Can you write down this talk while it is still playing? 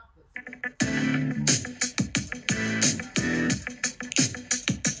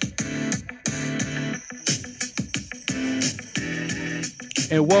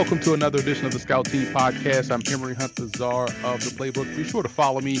And welcome to another edition of the Scout Team Podcast. I'm Emory Hunt, the czar of the playbook. Be sure to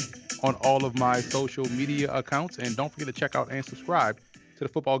follow me on all of my social media accounts. And don't forget to check out and subscribe to the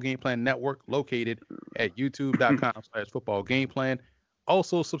Football Game Plan Network located at youtube.com/football game plan.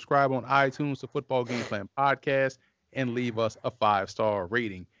 Also subscribe on iTunes to Football Game Plan Podcast and leave us a 5-star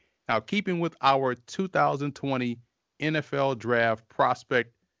rating. Now, keeping with our 2020 NFL Draft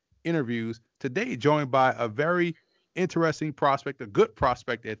prospect interviews, today joined by a very interesting prospect, a good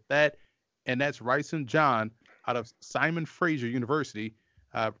prospect at that, and that's Bryson John out of Simon Fraser University.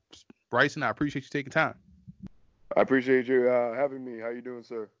 Bryson, I appreciate you taking time. I appreciate you having me. How you doing,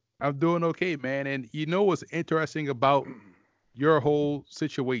 sir? I'm doing okay, man. And you know what's interesting about your whole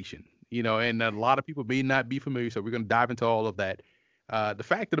situation, and a lot of people may not be familiar, so we're going to dive into all of that. The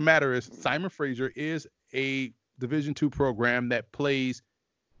fact of the matter is Simon Fraser is a Division II program that plays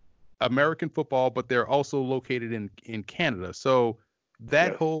American football, but they're also located in Canada. So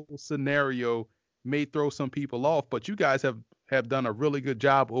that whole scenario may throw some people off, but you guys have done a really good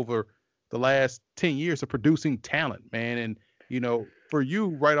job over the last 10 years of producing talent, man. And, for you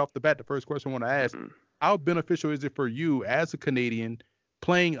right off the bat, the first question I want to ask, how beneficial is it for you as a Canadian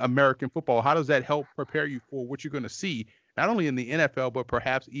playing American football? How does that help prepare you for what you're going to see, not only in the NFL, but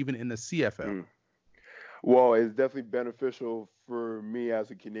perhaps even in the CFL? Well, it's definitely beneficial for me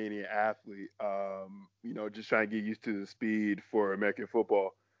as a Canadian athlete, just trying to get used to the speed for American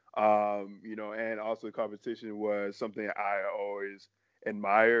football. And also competition was something I always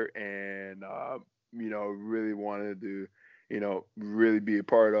admire and, really wanted to, really be a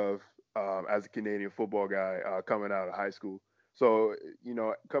part of as a Canadian football guy coming out of high school. So,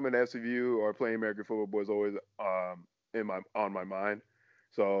 coming to SFU or playing American football was always on my mind.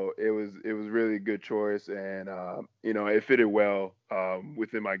 So it was really a good choice, and it fitted well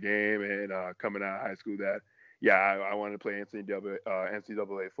within my game and coming out of high school. That I wanted to play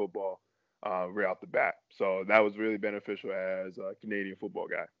NCAA football right off the bat. So that was really beneficial as a Canadian football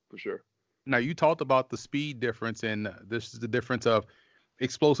guy for sure. Now, you talked about the speed difference, and this is the difference of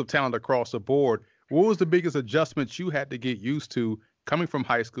explosive talent across the board. What was the biggest adjustments you had to get used to coming from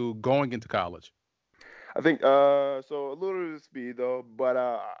high school going into college? I think so a little bit of speed though, but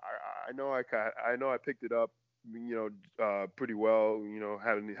I know I picked it up, pretty well.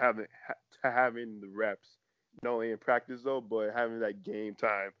 Having the reps, not only in practice though, but having that game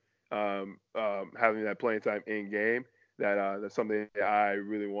time, having that playing time in game. That's something that I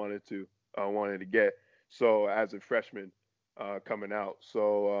really wanted to get. So as a freshman, coming out,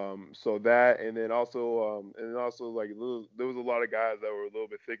 so that, and then also like there was a lot of guys that were a little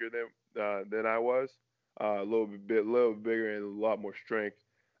bit thicker than I was. A little bigger and a lot more strength.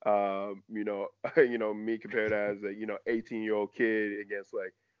 Me compared as a 18-year-old kid against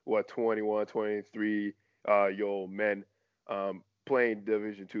like 21, 23 year old men playing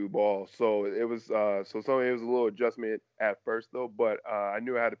Division II ball. So it was it was a little adjustment at first though, but I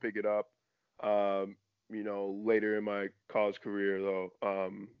knew I had to pick it up. Later in my college career though,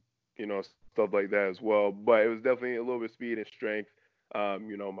 stuff like that as well. But it was definitely a little bit of speed and strength.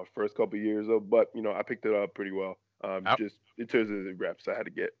 My first couple of years of, but I picked it up pretty well. Just in terms of the reps I had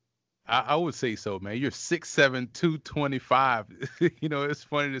to get. I would say so, man. You're 6'7", 225. It's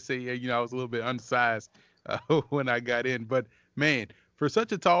funny to say, I was a little bit undersized when I got in, but man, for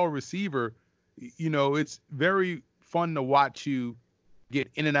such a tall receiver, it's very fun to watch you get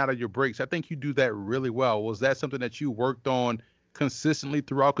in and out of your breaks. I think you do that really well. Was that something that you worked on consistently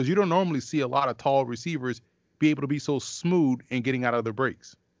throughout? Because you don't normally see a lot of tall receivers be able to be so smooth in getting out of the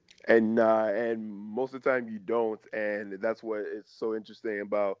breaks. And most of the time you don't, and that's what is so interesting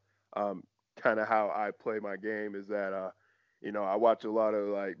about kind of how I play my game is that I watch a lot of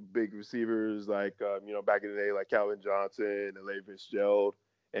like big receivers like back in the day like Calvin Johnson and Larry Fitzgerald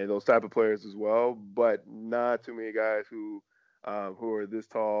and those type of players as well, but not too many guys who are this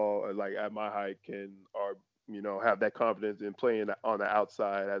tall or like at my height have that confidence in playing on the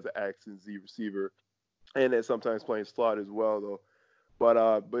outside as an X and Z receiver. And then sometimes playing slot as well, though. But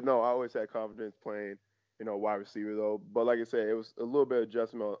no, I always had confidence playing, wide receiver though. But like I said, it was a little bit of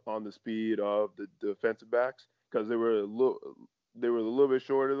adjustment on the speed of the defensive backs because they were a little bit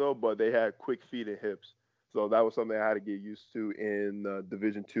shorter though, but they had quick feet and hips. So that was something I had to get used to in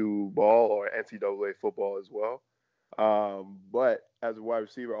Division II ball or NCAA football as well. But as a wide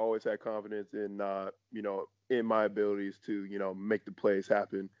receiver, I always had confidence in my abilities to make the plays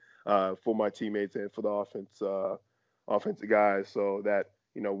happen for my teammates and for the offensive guys, so that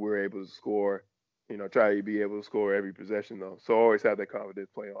we're able to score. Try to be able to score every possession though. So always have that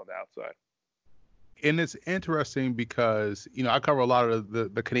confidence playing on the outside. And it's interesting because I cover a lot of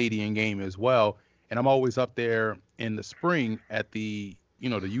the Canadian game as well, and I'm always up there in the spring at the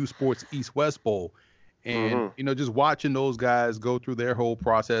the U Sports East West Bowl, and Mhm. just watching those guys go through their whole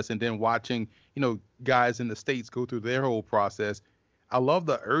process, and then watching guys in the states go through their whole process. I love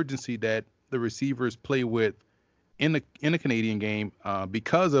the urgency that the receivers play with in the Canadian game,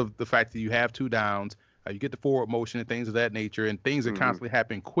 because of the fact that you have two downs, you get the forward motion and things of that nature, and things are Mhm. constantly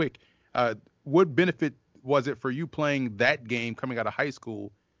happening quick. What benefit was it for you playing that game coming out of high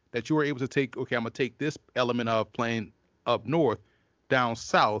school that you were able to take? Okay, I'm gonna take this element of playing up north, down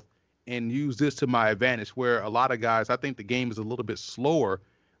south, and use this to my advantage. Where a lot of guys, I think the game is a little bit slower.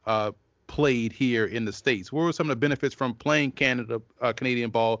 Uh, Played here in the states. What were some of the benefits from playing Canadian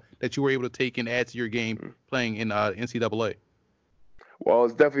ball that you were able to take and add to your game playing in NCAA? Well,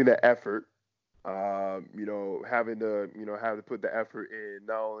 it's definitely the effort. Having to put the effort in,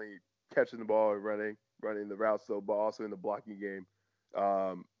 not only catching the ball and running the routes, so but also in the blocking game.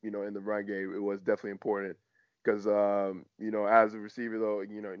 In the run game, it was definitely important because as a receiver though,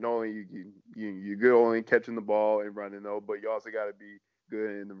 not only you're good only catching the ball and running though, but you also got to be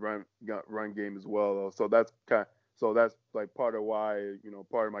good in the run game as well though. So that's like part of why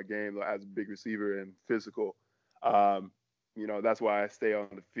part of my game though, as a big receiver and physical. Um, that's why I stayed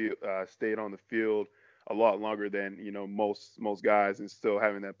on the field a lot longer than most guys, and still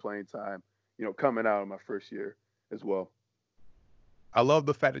having that playing time. Coming out of my first year as well. I love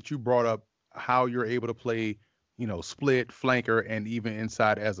the fact that you brought up how you're able to play, split, flanker, and even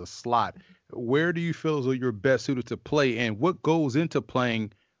inside as a slot. Where do you feel as though you're best suited to play, and what goes into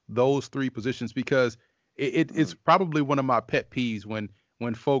playing those three positions? Because it's Mm. probably one of my pet peeves when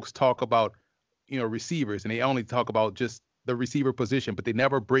folks talk about, receivers, and they only talk about just the receiver position, but they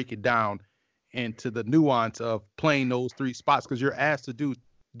never break it down into the nuance of playing those three spots because you're asked to do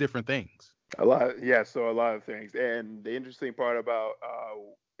different things. Yeah. So a lot of things, and the interesting part about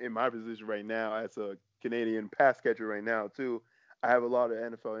in my position right now as a Canadian pass catcher right now too, I have a lot of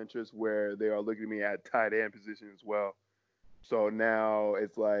NFL interest where they are looking at me at tight end position as well. So now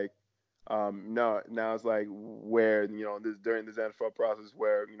it's like, no, now it's like where this during this NFL process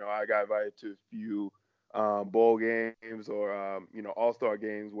where I got invited to a few bowl games or All Star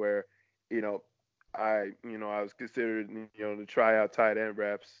games where you know I was considered to try out tight end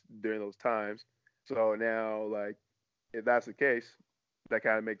reps during those times. So now like if that's the case, that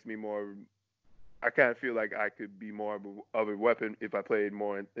kind of makes me more. I kind of feel like I could be more of a weapon if I played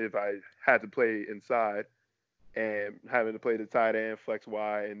more. If I had to play inside and having to play the tight end, flex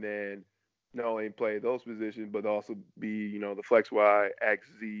Y, and then not only play those positions, but also be the flex Y, X,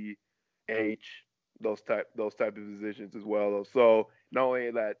 Z, H, those type of positions as well. So not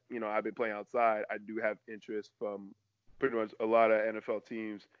only that I've been playing outside, I do have interest from pretty much a lot of NFL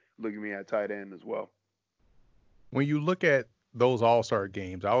teams looking at me at tight end as well. When you look at those all-star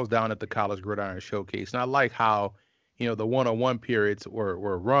games, I was down at the College Gridiron Showcase, and I like how, the one-on-one periods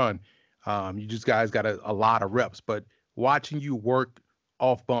were run. You just guys got a lot of reps, but watching you work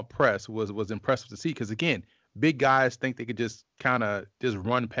off bump press was impressive to see because again, big guys think they could just kind of just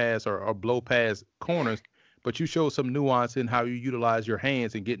run past or blow past corners, but you show some nuance in how you utilize your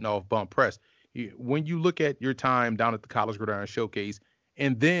hands and getting off bump press. When you look at your time down at the College Gridiron Showcase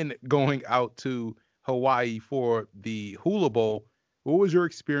and then going out to Hawaii for the Hula Bowl. What was your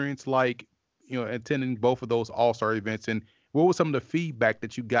experience like, attending both of those All Star events, and what was some of the feedback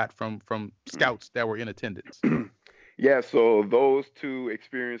that you got from scouts that were in attendance? Yeah, so those two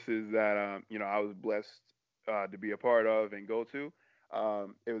experiences that I was blessed to be a part of and go to,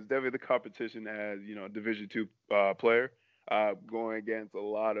 it was definitely the competition as Division II player, going against a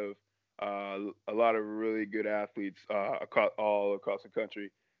lot of really good athletes all across the country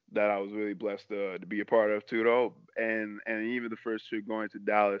that I was really blessed to be a part of too, though, and even the first trip going to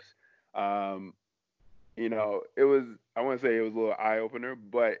Dallas. Um, it was I want to say it was a little eye opener,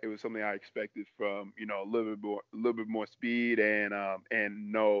 but it was something I expected from a little bit more speed and I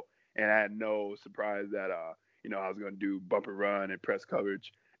had no surprise that I was going to do bumper run and press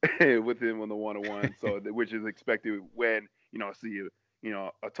coverage with him on the one on one, which is expected when I see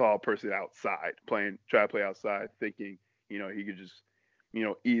a tall person outside try to play outside, thinking he could just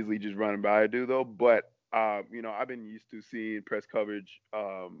easily just run by a dude though, but I've been used to seeing press coverage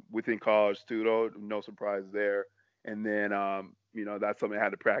within college too, though. No surprise there. And then, that's something I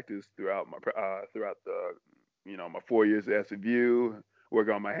had to practice throughout my 4 years at SMU, work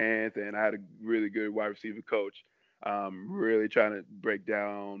on my hands, and I had a really good wide receiver coach. Really trying to break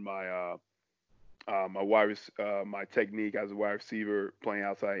down my technique as a wide receiver playing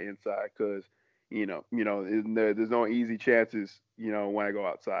outside inside because there's no easy chances when I go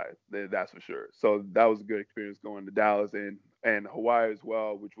outside. That's for sure. So that was a good experience going to Dallas and Hawaii as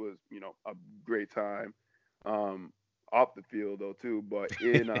well, which was a great time. Um, off the field though too. But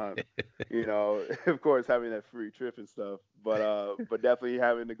in you know, of course having that free trip and stuff. But definitely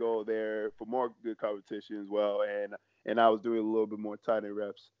having to go there for more good competition as well. And I was doing a little bit more tight end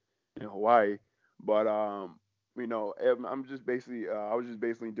reps in Hawaii. But you know, I'm just basically I was just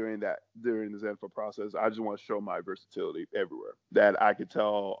basically doing that during the Zenfo process. I just want to show my versatility everywhere that I could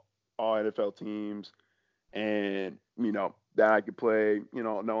tell all NFL teams and you know that I could play, you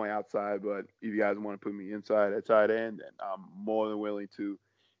know, not only outside, but if you guys want to put me inside at tight end, then I'm more than willing to,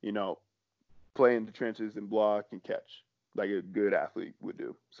 you know, play in the trenches and block and catch like a good athlete would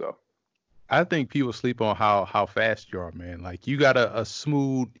do. So I think people sleep on how fast you are, man. Like you got a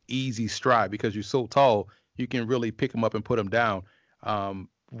smooth, easy stride because you're so tall. You can really pick them up and put them down.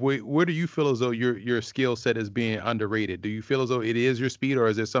 Where do you feel as though your skill set is being underrated? Do you feel as though it is your speed, or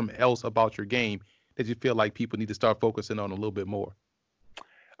is there something else about your game that you feel like people need to start focusing on a little bit more?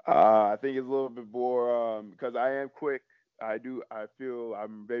 I think it's a little bit more because I am quick. I feel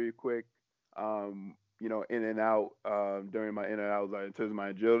I'm very quick. You know, in and out during my in and out like in terms of my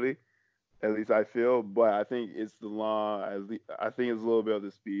agility. At least I feel, but I think it's the long. I think it's a little bit of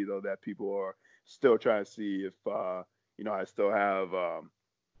the speed though that people are still trying to see if you know I still have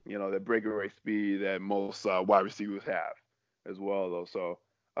you know the breakaway speed that most wide receivers have as well though. So,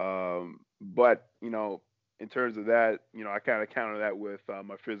 but you know in terms of that, you know I kind of counter that with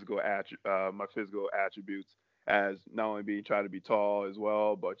my physical attributes as not only being trying to be tall as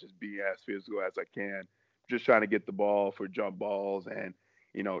well, but just being as physical as I can. Just trying to get the ball for jump balls and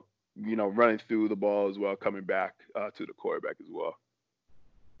you know running through the ball as well, coming back to the quarterback as well.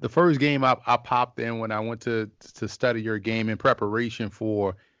 The first game I popped in when I went to study your game in preparation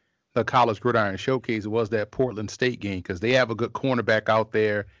for the College Gridiron Showcase was that Portland State game because they have a good cornerback out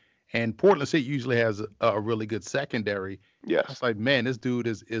there, and Portland State usually has a really good secondary. I Yes. was like, man, this dude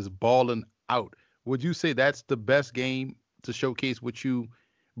is balling out. Would you say that's the best game to showcase what you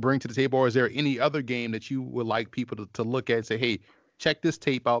bring to the table, or is there any other game that you would like people to look at and say, hey, check this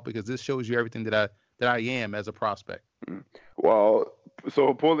tape out because this shows you everything that I am as a prospect? Mm. Well,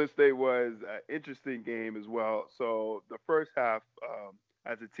 so Portland State was an interesting game as well. So the first half,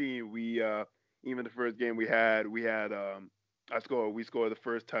 as a team, we even the first game we scored the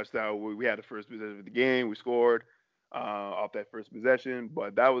first touchdown. We had the first possession of the game. We scored off that first possession,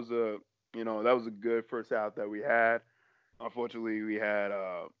 but that was a good first half that we had. Unfortunately, we had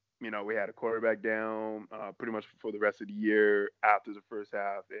a quarterback down pretty much for the rest of the year after the first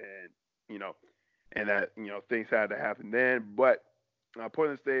half, and you know, and that things had to happen then. But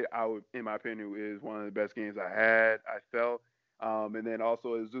Portland State, in my opinion, is one of the best games I had. I felt, and then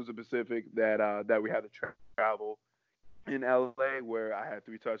also Azusa Pacific that we had to travel in LA where I had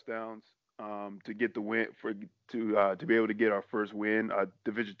 3 touchdowns to get the win to be able to get our first win, a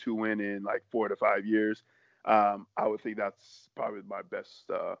Division II win in like 4 to 5 years. I would think that's probably my best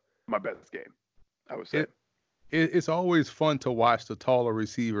game. I would say. It, it's always fun to watch the taller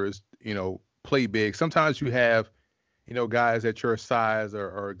receivers, play big. Sometimes you have, guys at your size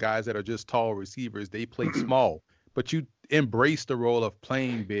or guys that are just tall receivers, they play small, but you embrace the role of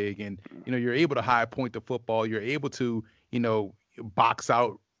playing big and, you're able to high point the football. You're able to, box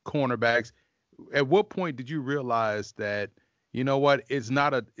out cornerbacks. At what point did you realize that, what, it's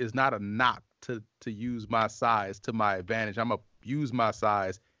not a knock to use my size to my advantage. I'm gonna use my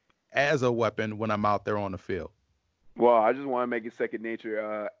size as a weapon when I'm out there on the field. Well, I just want to make it second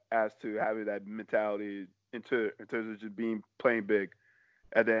nature as to having that mentality in terms of just being playing big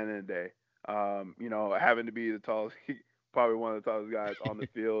at the end of the day. Having to be the tallest, probably one of the tallest guys on the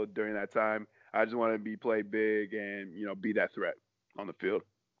field during that time. I just want to be play big and be that threat on the field.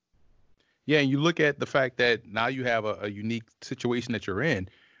 Yeah, and you look at the fact that now you have a unique situation that you're in.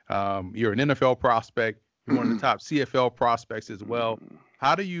 You're an NFL prospect. You're one of the top CFL prospects as well.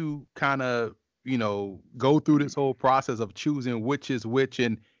 How do you kind of, go through this whole process of choosing which is which,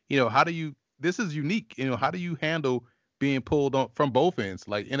 and how do you? This is unique. How do you handle being pulled on from both ends,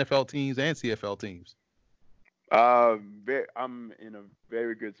 like NFL teams and CFL teams? I'm in a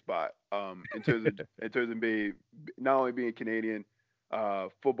very good spot in terms of being not only being a Canadian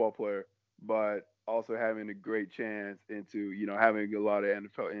football player, but also having a great chance into having a lot of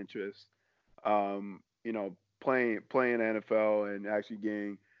NFL interest. Playing NFL and actually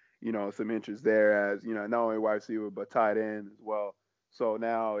getting some interest there as not only wide receiver but tight end as well. So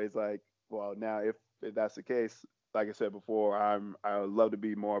now it's like, well, now if that's the case, like I said before, I would love to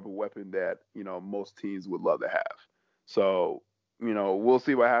be more of a weapon that most teams would love to have. So we'll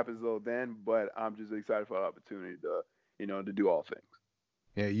see what happens though then, but I'm just excited for the opportunity to do all things.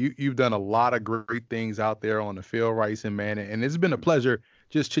 Yeah, you've done a lot of great things out there on the field, Ryson, man, and it's been a pleasure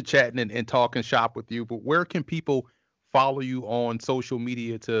just chit chatting and talking shop with you. But where can people follow you on social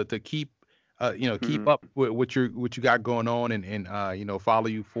media to keep keep up with what you got going on and follow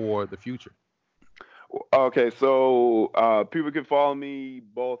you for the future? Okay, so people can follow me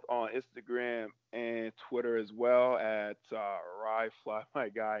both on Instagram and Twitter as well at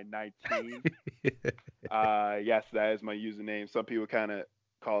RyFlyMyGuy19. Yes, that is my username. Some people kind of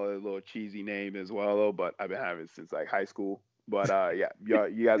call it a little cheesy name as well, though, but I've been having it since like high school. But yeah,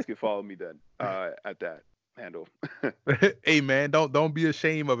 you guys can follow me then at that handle. Hey man, don't be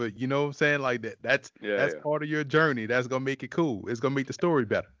ashamed of it. You know what I'm saying? Like that's Yeah, that's yeah. part of your journey. That's gonna make it cool. It's gonna make the story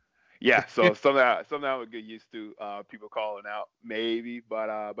better. Yeah, so something I would get used to, people calling out maybe,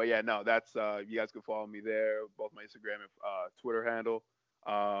 but yeah, no, that's you guys can follow me there, both my Instagram and Twitter handle.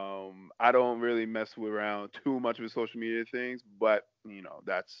 I don't really mess with around too much with social media things, but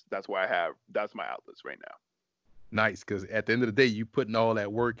that's why that's my outlets right now. Nice, because at the end of the day, you putting all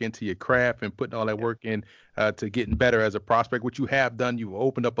that work into your craft and putting all that work in to getting better as a prospect, which you have done. You've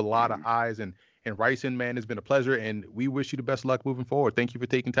opened up a lot of Mhm. eyes, and Ryson, man, it's been a pleasure, and we wish you the best luck moving forward. Thank you for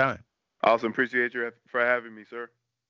taking time. Awesome, appreciate you for having me, sir.